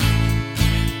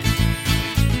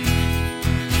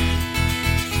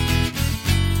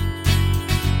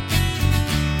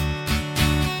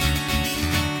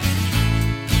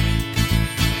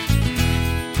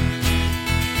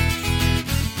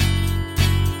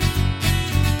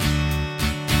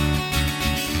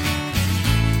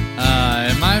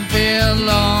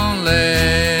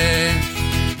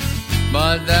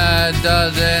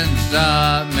doesn't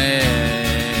stop me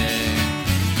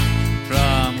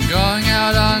from going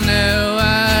out on new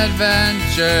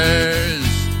adventures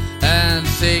and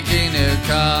seeking new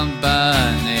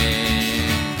company.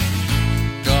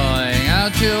 Going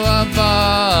out to a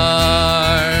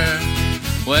bar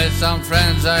with some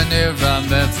friends I knew from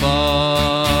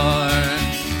before,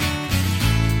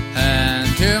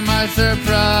 and to my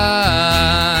surprise,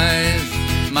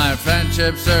 my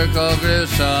friendship circle grew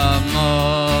some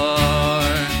more,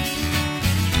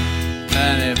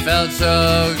 and it felt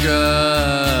so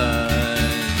good.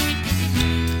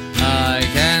 I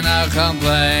cannot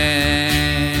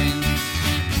complain.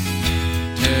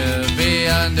 To be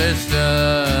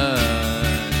understood,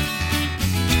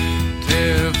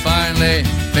 to finally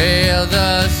feel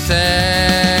the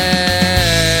same.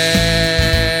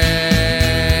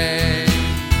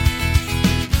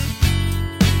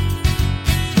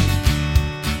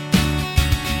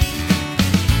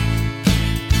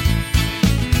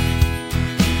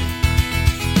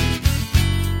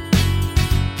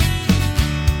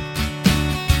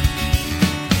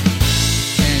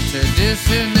 Introduced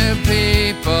to new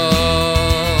people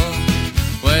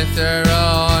with their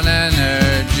own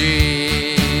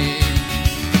energy,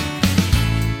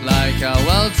 like a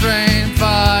well-trained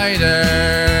fighter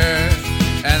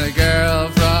and a girl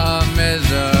from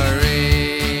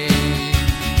Missouri.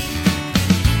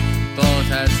 Both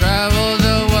had traveled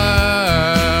the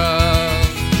world,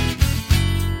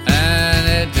 and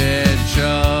it did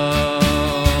show.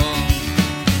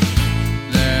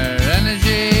 Their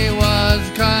energy was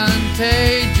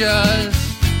contagious,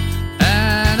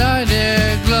 and I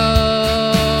did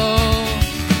glow,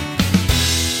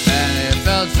 and it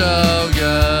felt so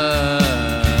good.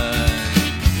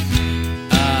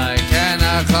 I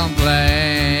cannot complain.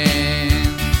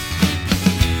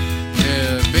 To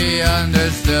be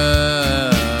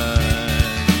understood,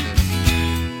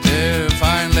 to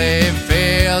finally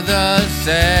feel the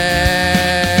same.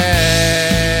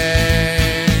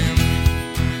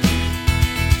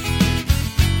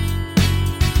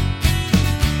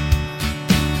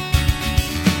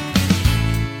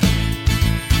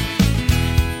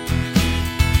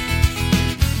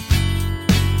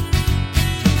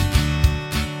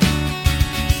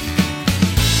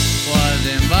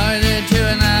 Invited to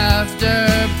an after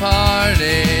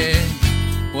party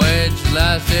which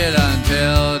lasted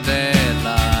until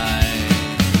daylight,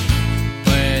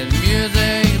 with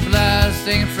music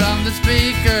blasting from the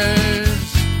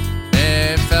speakers.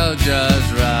 It felt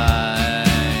just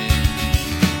right.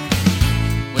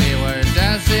 We were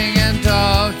dancing and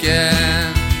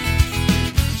talking.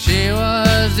 She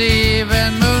was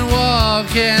even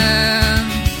moonwalking.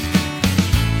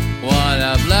 What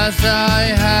a blast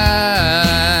I had.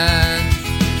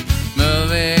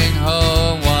 Moving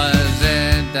home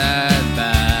wasn't that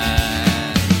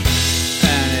bad,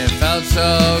 and it felt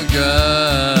so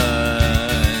good.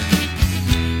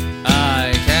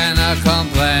 I cannot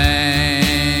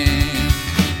complain.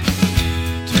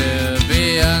 To be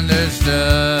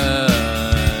understood,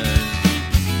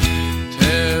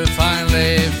 to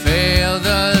finally feel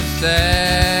the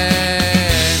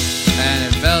same, and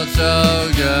it felt so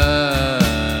good.